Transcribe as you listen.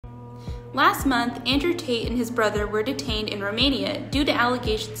Last month, Andrew Tate and his brother were detained in Romania due to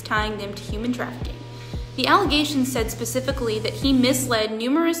allegations tying them to human trafficking. The allegations said specifically that he misled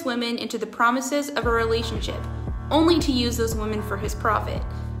numerous women into the promises of a relationship, only to use those women for his profit.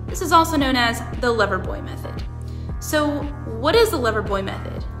 This is also known as the Loverboy method. So, what is the Loverboy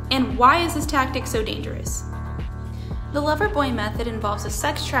method, and why is this tactic so dangerous? The Loverboy method involves a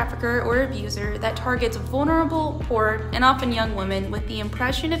sex trafficker or abuser that targets vulnerable, poor, and often young women with the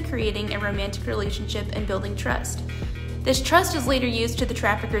impression of creating a romantic relationship and building trust. This trust is later used to the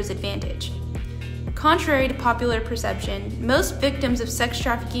trafficker's advantage. Contrary to popular perception, most victims of sex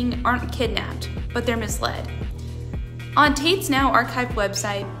trafficking aren't kidnapped, but they're misled. On Tate's now archived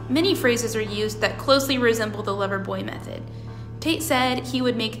website, many phrases are used that closely resemble the Loverboy method. Tate said he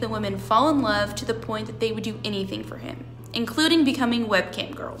would make the women fall in love to the point that they would do anything for him, including becoming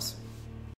webcam girls.